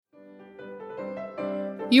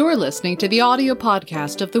You're listening to the audio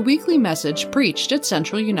podcast of the weekly message preached at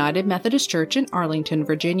Central United Methodist Church in Arlington,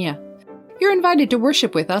 Virginia. You're invited to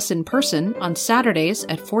worship with us in person on Saturdays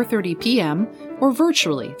at 4:30 p.m. or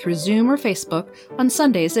virtually through Zoom or Facebook on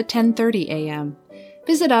Sundays at 10:30 a.m.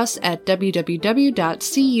 Visit us at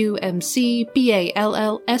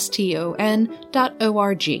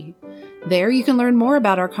www.cumcballston.org. There you can learn more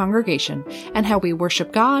about our congregation and how we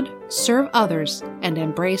worship God, serve others, and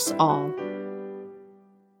embrace all.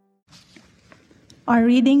 Our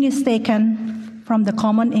reading is taken from the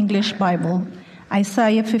Common English Bible,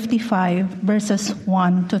 Isaiah 55, verses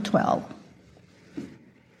 1 to 12.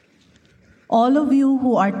 All of you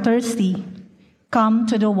who are thirsty, come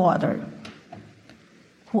to the water.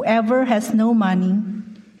 Whoever has no money,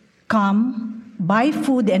 come, buy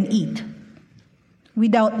food and eat.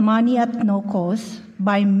 Without money at no cost,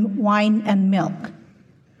 buy wine and milk.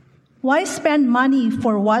 Why spend money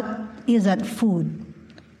for what isn't food,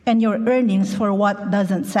 and your earnings for what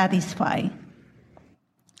doesn't satisfy?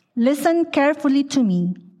 Listen carefully to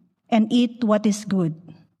me and eat what is good.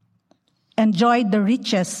 Enjoy the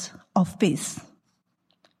riches of peace.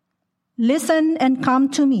 Listen and come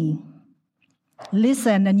to me.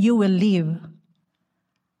 Listen and you will live.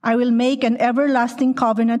 I will make an everlasting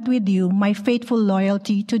covenant with you, my faithful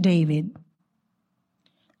loyalty to David.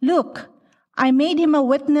 Look, I made him a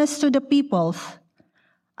witness to the peoples,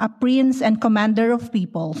 a prince and commander of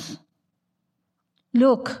peoples.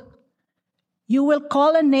 Look, you will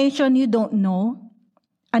call a nation you don't know.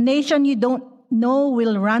 A nation you don't know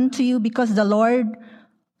will run to you because the Lord,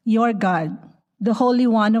 your God, the Holy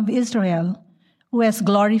One of Israel, who has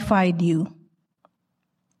glorified you.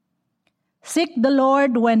 Seek the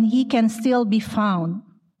Lord when he can still be found.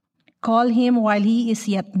 Call him while he is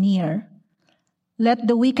yet near. Let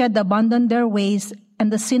the wicked abandon their ways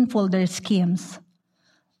and the sinful their schemes.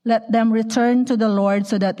 Let them return to the Lord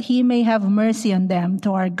so that he may have mercy on them,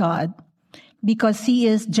 to our God, because he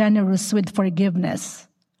is generous with forgiveness.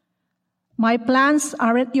 My plans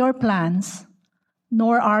aren't your plans,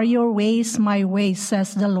 nor are your ways my ways,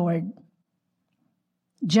 says the Lord.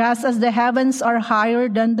 Just as the heavens are higher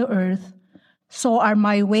than the earth, so are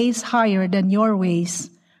my ways higher than your ways,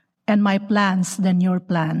 and my plans than your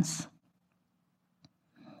plans.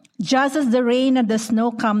 Just as the rain and the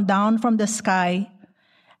snow come down from the sky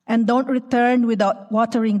and don't return without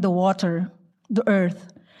watering the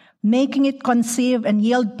earth, making it conceive and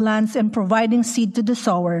yield plants and providing seed to the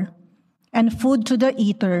sower and food to the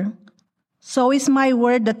eater, so is my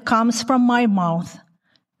word that comes from my mouth.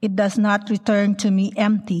 It does not return to me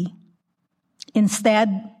empty. Instead,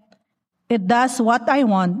 it does what I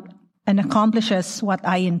want and accomplishes what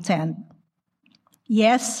I intend.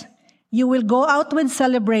 Yes, you will go out with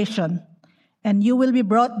celebration, and you will be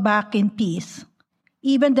brought back in peace.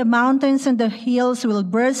 Even the mountains and the hills will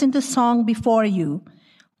burst into song before you.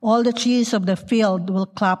 All the trees of the field will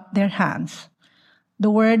clap their hands. The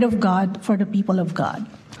word of God for the people of God.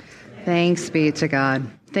 Thanks be to God.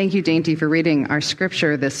 Thank you, Dainty, for reading our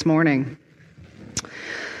scripture this morning.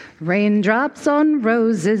 Raindrops on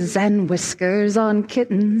roses and whiskers on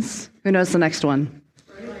kittens. Who knows the next one?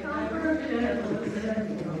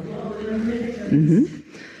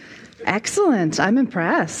 Excellent. I'm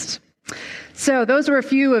impressed. So those were a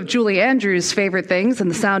few of Julie Andrews' favorite things in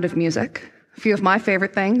The Sound of Music. A few of my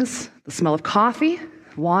favorite things: the smell of coffee,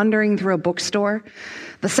 wandering through a bookstore,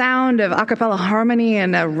 the sound of a cappella harmony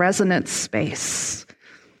in a resonant space.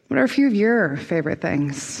 What are a few of your favorite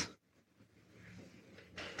things?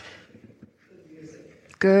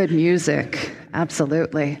 Good music,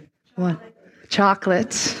 absolutely. What?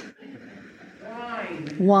 Chocolate,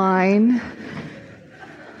 wine,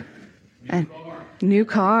 and new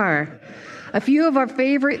car. A few of our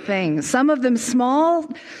favorite things, some of them small.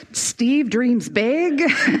 Steve dreams big.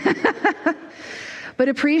 But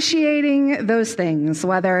appreciating those things,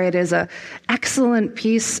 whether it is an excellent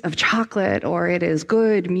piece of chocolate or it is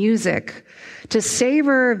good music, to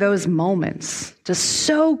savor those moments, to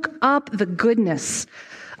soak up the goodness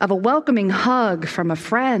of a welcoming hug from a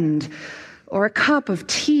friend or a cup of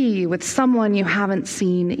tea with someone you haven't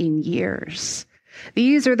seen in years.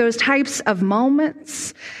 These are those types of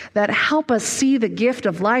moments that help us see the gift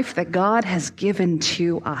of life that God has given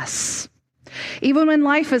to us. Even when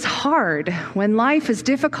life is hard, when life is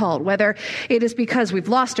difficult, whether it is because we've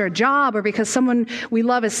lost our job or because someone we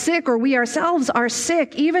love is sick or we ourselves are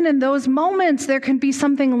sick, even in those moments, there can be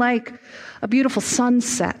something like a beautiful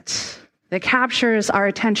sunset that captures our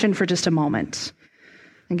attention for just a moment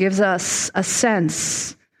and gives us a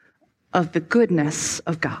sense of the goodness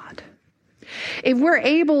of God. If we're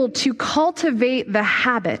able to cultivate the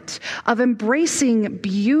habit of embracing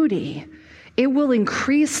beauty It will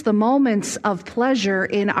increase the moments of pleasure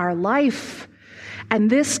in our life. And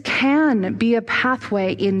this can be a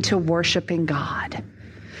pathway into worshiping God.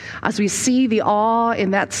 As we see the awe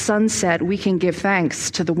in that sunset, we can give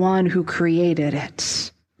thanks to the one who created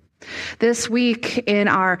it. This week, in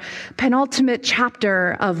our penultimate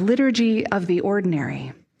chapter of Liturgy of the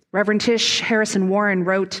Ordinary, Reverend Tish Harrison Warren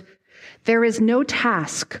wrote, "There is no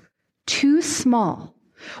task too small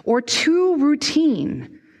or too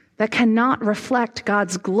routine that cannot reflect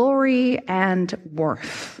God's glory and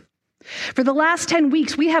worth." For the last 10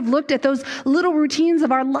 weeks, we have looked at those little routines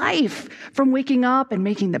of our life, from waking up and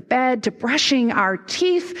making the bed, to brushing our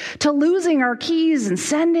teeth, to losing our keys and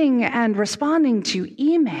sending and responding to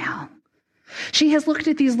email. She has looked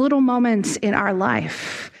at these little moments in our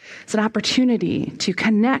life as an opportunity to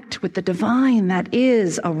connect with the divine that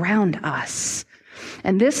is around us.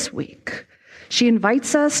 And this week, she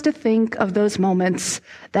invites us to think of those moments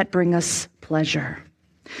that bring us pleasure.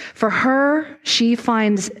 For her, she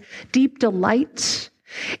finds deep delight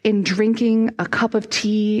in drinking a cup of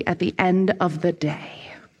tea at the end of the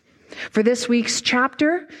day. For this week's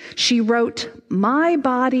chapter, she wrote, "My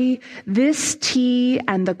body, this tea,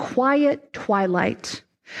 and the quiet twilight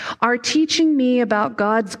are teaching me about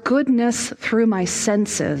God's goodness through my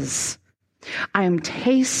senses. I am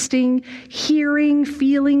tasting, hearing,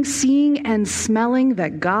 feeling, seeing, and smelling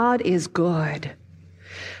that God is good."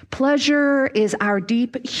 Pleasure is our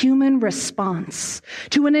deep human response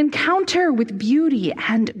to an encounter with beauty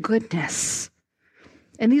and goodness.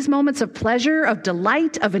 In these moments of pleasure, of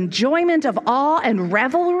delight, of enjoyment, of awe and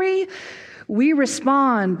revelry, we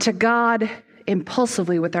respond to God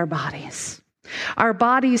impulsively with our bodies. Our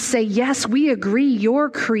bodies say, "Yes, we agree, your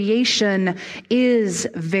creation is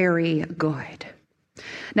very good."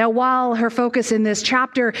 Now, while her focus in this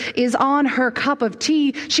chapter is on her cup of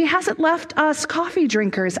tea, she hasn't left us coffee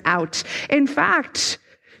drinkers out. In fact,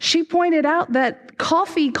 she pointed out that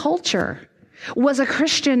coffee culture was a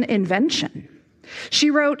Christian invention. She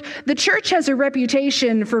wrote, "The church has a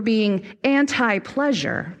reputation for being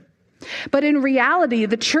anti-pleasure, but in reality,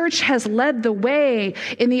 the church has led the way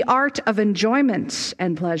in the art of enjoyment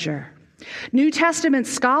and pleasure." New Testament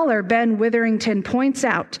scholar Ben Witherington points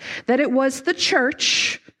out that it was the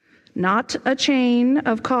church, not a chain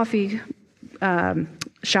of coffee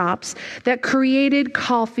shops, that created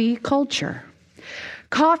coffee culture.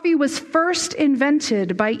 Coffee was first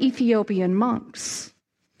invented by Ethiopian monks.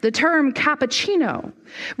 The term cappuccino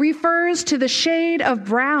refers to the shade of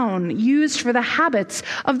brown used for the habits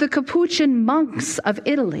of the Capuchin monks of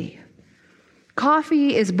Italy.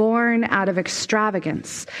 Coffee is born out of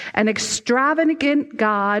extravagance, an extravagant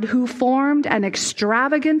God who formed an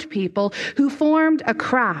extravagant people who formed a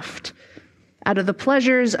craft out of the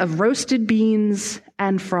pleasures of roasted beans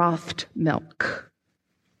and frothed milk.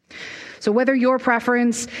 So whether your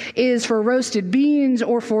preference is for roasted beans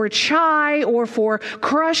or for chai or for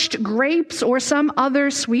crushed grapes or some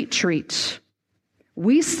other sweet treat,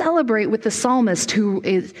 we celebrate with the psalmist who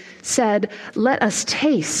said, "Let us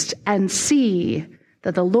taste and see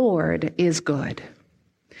that the Lord is good."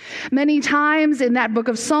 Many times in that book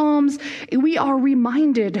of Psalms, we are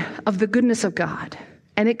reminded of the goodness of God,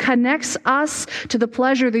 and it connects us to the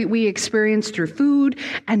pleasure that we experience through food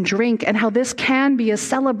and drink, and how this can be a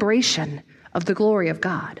celebration of the glory of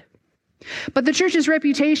God. But the church's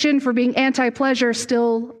reputation for being anti-pleasure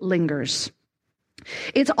still lingers.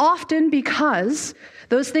 It's often because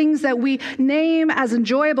those things that we name as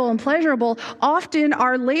enjoyable and pleasurable often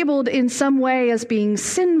are labeled in some way as being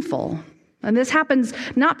sinful. And this happens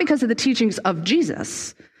not because of the teachings of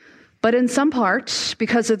Jesus, but in some part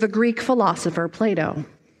because of the Greek philosopher Plato.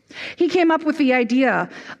 He came up with the idea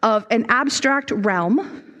of an abstract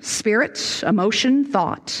realm, spirit, emotion,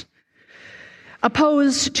 thought,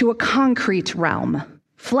 opposed to a concrete realm,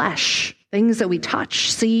 flesh, things that we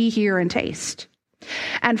touch, see, hear, and taste.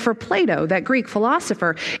 And for Plato, that Greek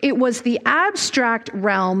philosopher, it was the abstract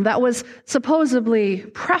realm that was supposedly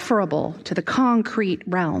preferable to the concrete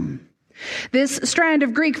realm. This strand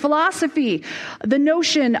of Greek philosophy, the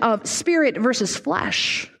notion of spirit versus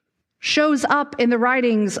flesh, shows up in the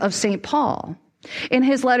writings of St. Paul. In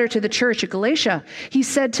his letter to the church at Galatia, he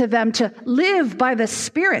said to them to live by the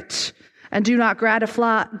Spirit and do not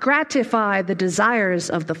gratify the desires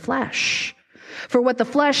of the flesh. For what the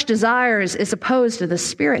flesh desires is opposed to the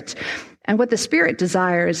Spirit, and what the Spirit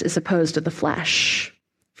desires is opposed to the flesh.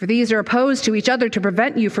 For these are opposed to each other to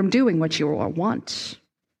prevent you from doing what you want.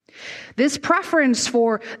 This preference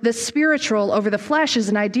for the spiritual over the flesh is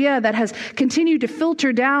an idea that has continued to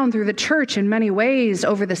filter down through the church in many ways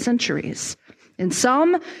over the centuries. In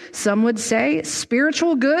some would say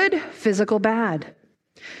spiritual good, physical bad.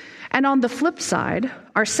 And on the flip side,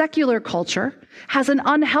 our secular culture has an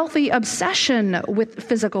unhealthy obsession with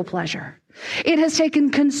physical pleasure. It has taken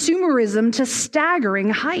consumerism to staggering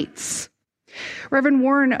heights. Reverend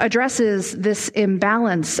Warren addresses this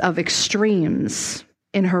imbalance of extremes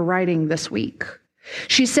in her writing this week.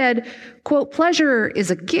 She said, quote, "Pleasure is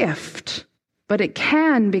a gift, but it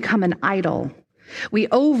can become an idol. We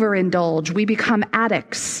overindulge, we become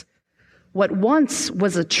addicts. What once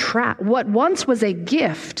was a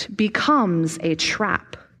gift becomes a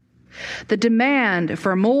trap. The demand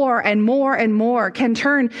for more and more and more can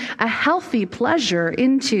turn a healthy pleasure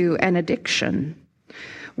into an addiction.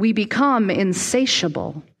 We become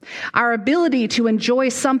insatiable. Our ability to enjoy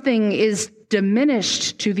something is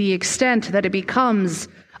diminished to the extent that it becomes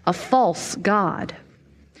a false god.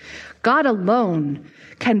 God alone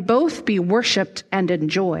can both be worshiped and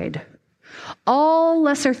enjoyed. All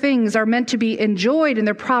lesser things are meant to be enjoyed in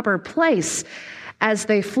their proper place as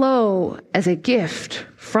they flow as a gift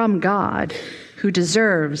from God who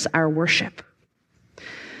deserves our worship.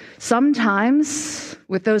 Sometimes,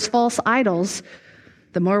 with those false idols,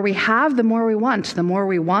 the more we have, the more we want. The more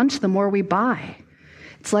we want, the more we buy.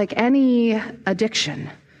 It's like any addiction.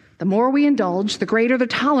 The more we indulge, the greater the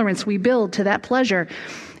tolerance we build to that pleasure,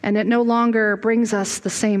 and it no longer brings us the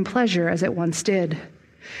same pleasure as it once did.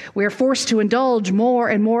 We are forced to indulge more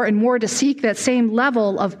and more and more to seek that same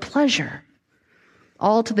level of pleasure,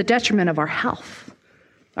 all to the detriment of our health,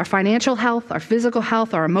 our financial health, our physical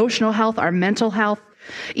health, our emotional health, our mental health,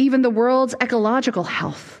 even the world's ecological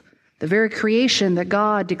health, the very creation that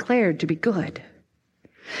God declared to be good.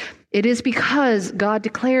 It is because God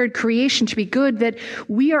declared creation to be good that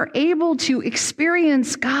we are able to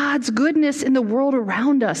experience God's goodness in the world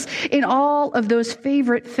around us, in all of those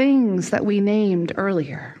favorite things that we named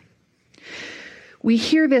earlier. We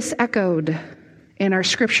hear this echoed in our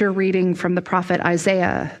scripture reading from the prophet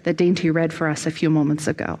Isaiah that Dainty read for us a few moments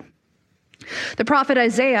ago. The prophet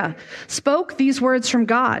Isaiah spoke these words from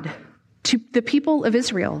God to the people of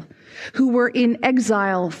Israel who were in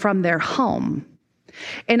exile from their home.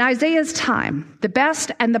 In Isaiah's time, the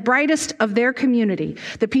best and the brightest of their community,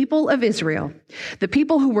 the people of Israel, the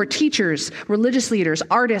people who were teachers, religious leaders,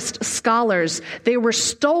 artists, scholars, they were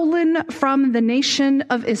stolen from the nation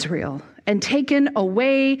of Israel and taken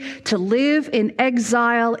away to live in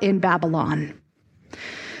exile in Babylon.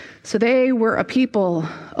 So they were a people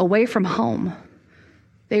away from home.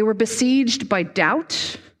 They were besieged by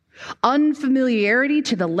doubt, unfamiliarity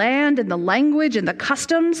to the land and the language and the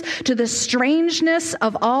customs, to the strangeness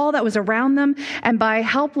of all that was around them, and by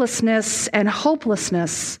helplessness and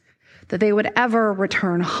hopelessness that they would ever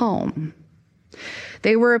return home.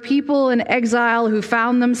 They were a people in exile who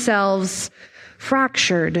found themselves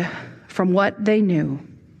fractured from what they knew.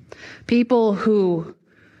 People who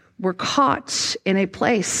were caught in a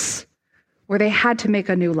place where they had to make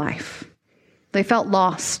a new life. They felt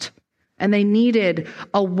lost, and they needed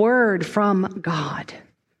a word from God.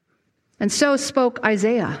 And so spoke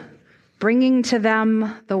Isaiah, bringing to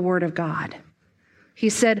them the word of God. He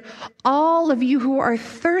said, "All of you who are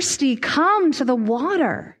thirsty, come to the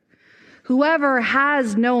water. Whoever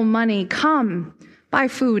has no money, come, buy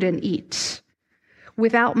food and eat.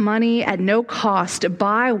 Without money, at no cost,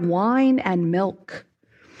 buy wine and milk.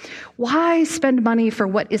 Why spend money for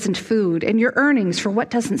what isn't food, and your earnings for what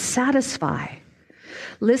doesn't satisfy?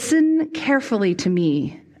 Listen carefully to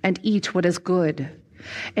me and eat what is good.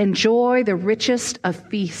 Enjoy the richest of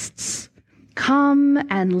feasts. Come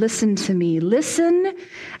and listen to me. Listen,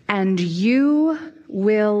 and you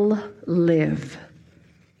will live."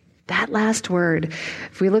 That last word,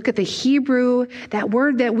 if we look at the Hebrew, that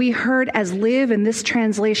word that we heard as live in this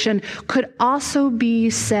translation could also be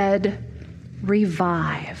said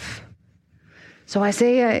revive. So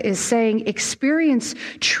Isaiah is saying, experience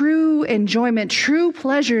true enjoyment, true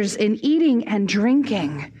pleasures in eating and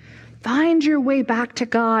drinking. Find your way back to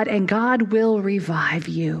God, and God will revive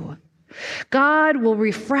you. God will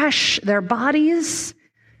refresh their bodies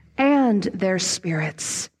and their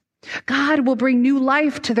spirits. God will bring new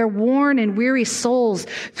life to their worn and weary souls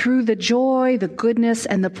through the joy, the goodness,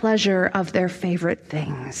 and the pleasure of their favorite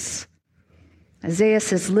things. Isaiah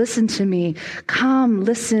says, listen to me, come,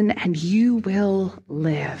 listen, and you will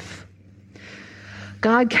live.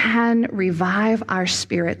 God can revive our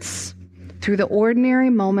spirits through the ordinary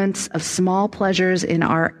moments of small pleasures in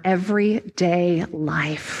our everyday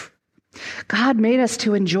life. God made us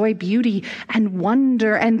to enjoy beauty and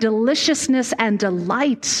wonder and deliciousness and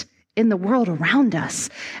delight in the world around us.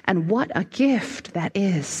 And what a gift that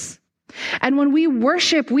is. And when we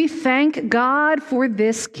worship, we thank God for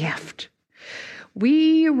this gift.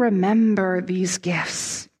 We remember these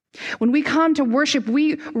gifts When we come to worship,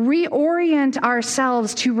 we reorient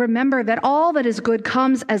ourselves to remember that all that is good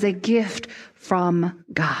comes as a gift from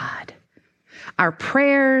God. Our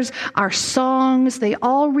prayers, our songs, they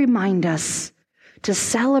all remind us to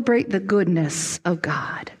celebrate the goodness of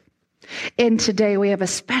God. And today we have a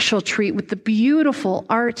special treat with the beautiful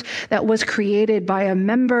art that was created by a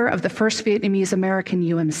member of the First Vietnamese American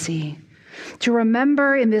UMC. To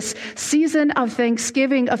remember in this season of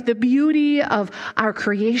Thanksgiving of the beauty of our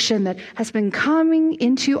creation that has been coming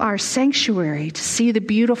into our sanctuary to see the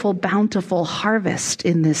beautiful, bountiful harvest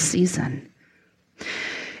in this season.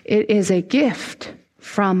 It is a gift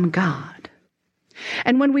from God.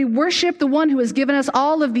 And when we worship the one who has given us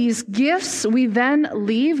all of these gifts, we then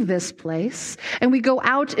leave this place and we go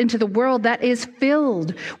out into the world that is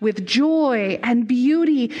filled with joy and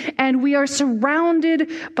beauty, and we are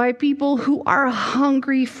surrounded by people who are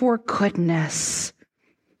hungry for goodness.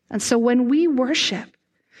 And so when we worship,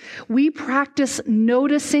 we practice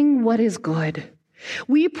noticing what is good.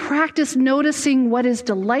 We practice noticing what is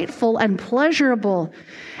delightful and pleasurable,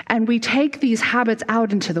 and we take these habits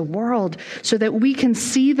out into the world so that we can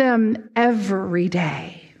see them every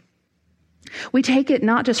day. We take it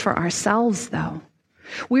not just for ourselves, though.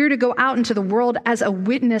 We're to go out into the world as a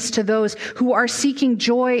witness to those who are seeking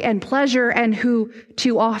joy and pleasure and who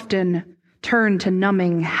too often turn to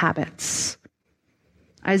numbing habits.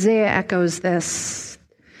 Isaiah echoes this.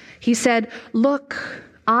 He said, "Look,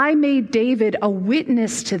 I made David a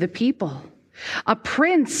witness to the people, a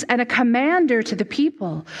prince and a commander to the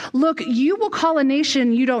people. Look, you will call a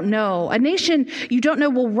nation you don't know. A nation you don't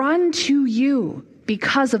know will run to you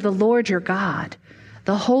because of the Lord your God,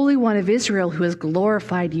 the Holy One of Israel who has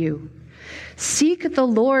glorified you. Seek the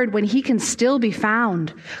Lord when he can still be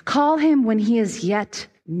found. Call him when he is yet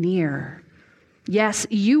near. Yes,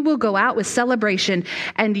 you will go out with celebration,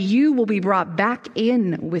 and you will be brought back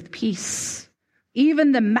in with peace.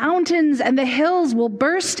 Even the mountains and the hills will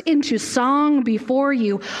burst into song before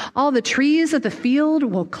you. All the trees of the field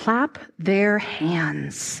will clap their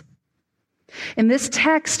hands." In this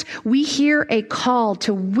text, we hear a call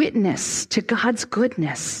to witness to God's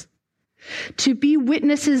goodness, to be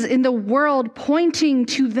witnesses in the world, pointing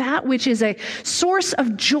to that which is a source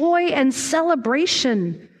of joy and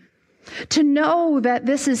celebration, to know that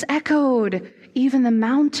this is echoed. Even the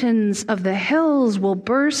mountains of the hills will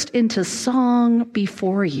burst into song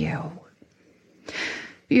before you.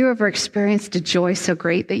 You ever experienced a joy so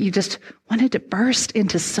great that you just wanted to burst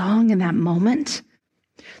into song in that moment?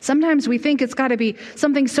 Sometimes we think it's got to be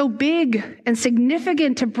something so big and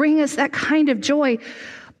significant to bring us that kind of joy,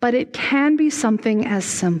 but it can be something as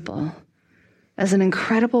simple as an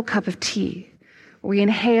incredible cup of tea. We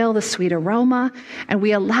inhale the sweet aroma and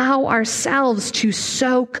we allow ourselves to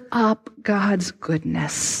soak up God's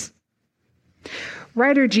goodness.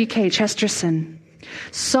 Writer G.K. Chesterton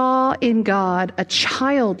saw in God a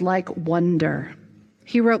childlike wonder.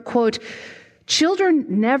 He wrote, quote, "Children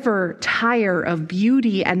never tire of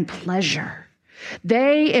beauty and pleasure.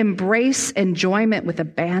 They embrace enjoyment with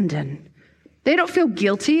abandon. They don't feel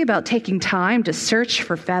guilty about taking time to search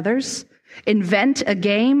for feathers, invent a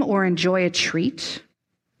game, or enjoy a treat."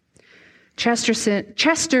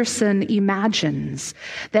 Chesterton imagines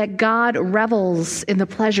that God revels in the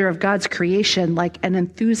pleasure of God's creation like an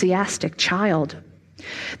enthusiastic child.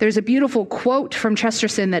 There's a beautiful quote from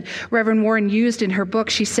Chesterton that Reverend Warren used in her book.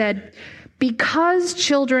 She said, "Because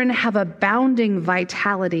children have abounding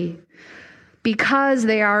vitality, because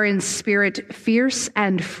they are in spirit fierce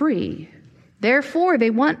and free, therefore they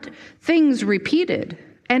want things repeated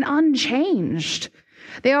and unchanged.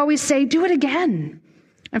 They always say, 'Do it again.'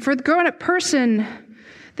 And for the grown-up person,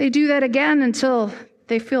 they do that again until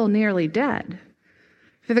they feel nearly dead.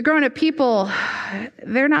 For the grown-up people,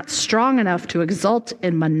 they're not strong enough to exult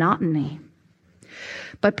in monotony.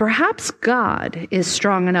 But perhaps God is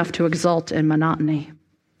strong enough to exult in monotony.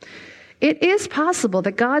 It is possible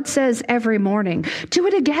that God says every morning, 'Do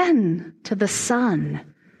it again,' to the sun,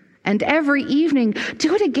 and every evening,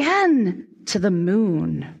 'Do it again,' to the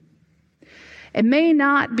moon. It may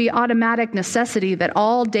not be automatic necessity that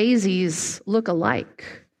all daisies look alike.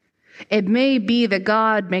 It may be that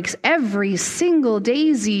God makes every single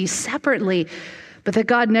daisy separately, but that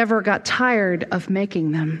God never got tired of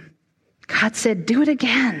making them. God said, 'Do it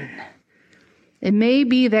again.' It may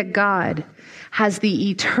be that God has the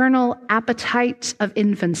eternal appetite of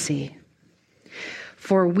infancy.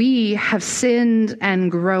 For we have sinned and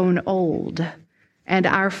grown old, and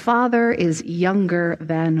our Father is younger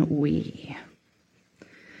than we.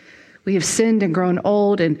 We have sinned and grown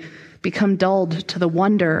old and become dulled to the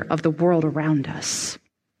wonder of the world around us.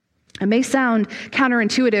 It may sound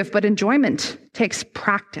counterintuitive, but enjoyment takes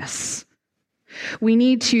practice. We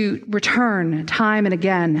need to return time and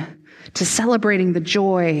again to celebrating the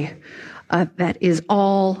joy that is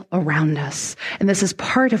all around us. And this is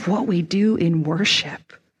part of what we do in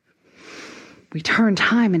worship. We turn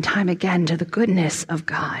time and time again to the goodness of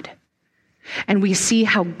God. And we see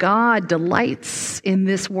how God delights in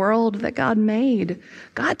this world that God made.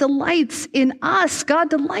 God delights in us. God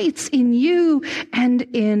delights in you and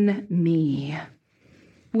in me.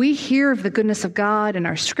 We hear of the goodness of God in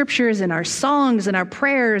our scriptures, in our songs, in our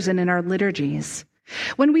prayers, and in our liturgies.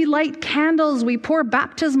 When we light candles, we pour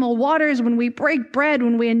baptismal waters, when we break bread,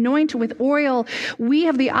 when we anoint with oil, we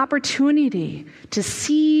have the opportunity to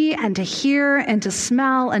see and to hear and to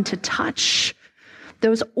smell and to touch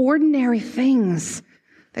those ordinary things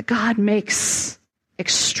that God makes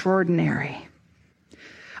extraordinary.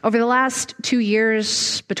 Over the last 2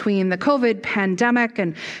 years, between the COVID pandemic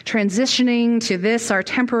and transitioning to this, our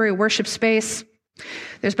temporary worship space,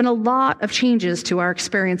 there's been a lot of changes to our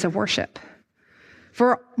experience of worship.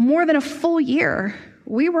 For more than a full year,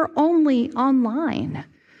 we were only online.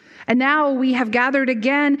 And now we have gathered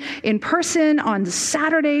again in person on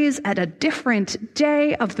Saturdays at a different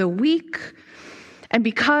day of the week. And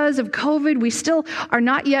because of COVID, we still are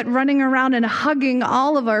not yet running around and hugging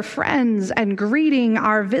all of our friends and greeting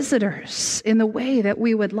our visitors in the way that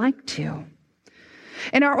we would like to.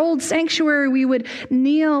 In our old sanctuary, we would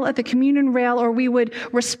kneel at the communion rail, or we would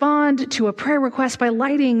respond to a prayer request by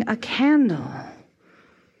lighting a candle.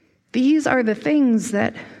 These are the things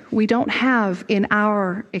that we don't have in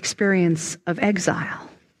our experience of exile.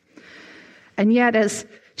 And yet, as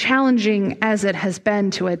challenging as it has been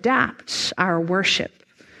to adapt our worship,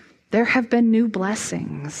 there have been new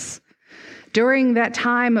blessings. During that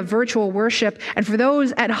time of virtual worship, and for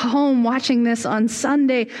those at home watching this on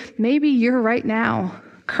Sunday, maybe you're right now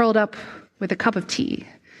curled up with a cup of tea.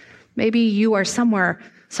 Maybe you are somewhere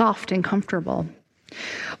soft and comfortable.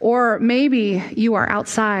 Or maybe you are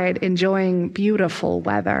outside enjoying beautiful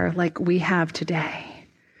weather like we have today.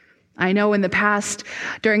 I know in the past,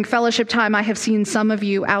 during fellowship time, I have seen some of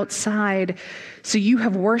you outside. So you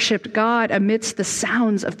have worshiped God amidst the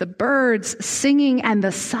sounds of the birds singing and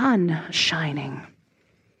the sun shining.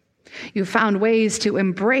 You found ways to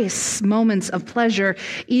embrace moments of pleasure,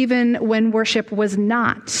 even when worship was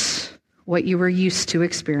not what you were used to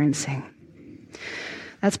experiencing.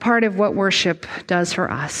 That's part of what worship does for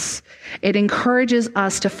us. It encourages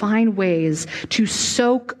us to find ways to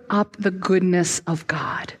soak up the goodness of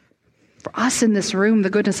God. For us in this room,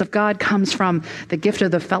 the goodness of God comes from the gift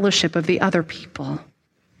of the fellowship of the other people.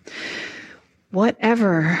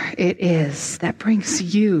 Whatever it is that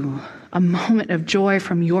brings you a moment of joy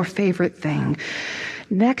from your favorite thing,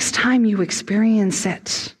 next time you experience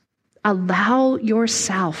it, allow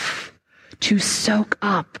yourself to soak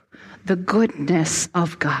up the goodness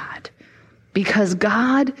of God, because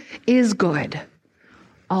God is good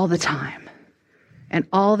all the time. And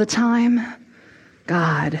all the time,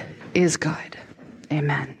 God is good.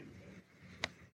 Amen.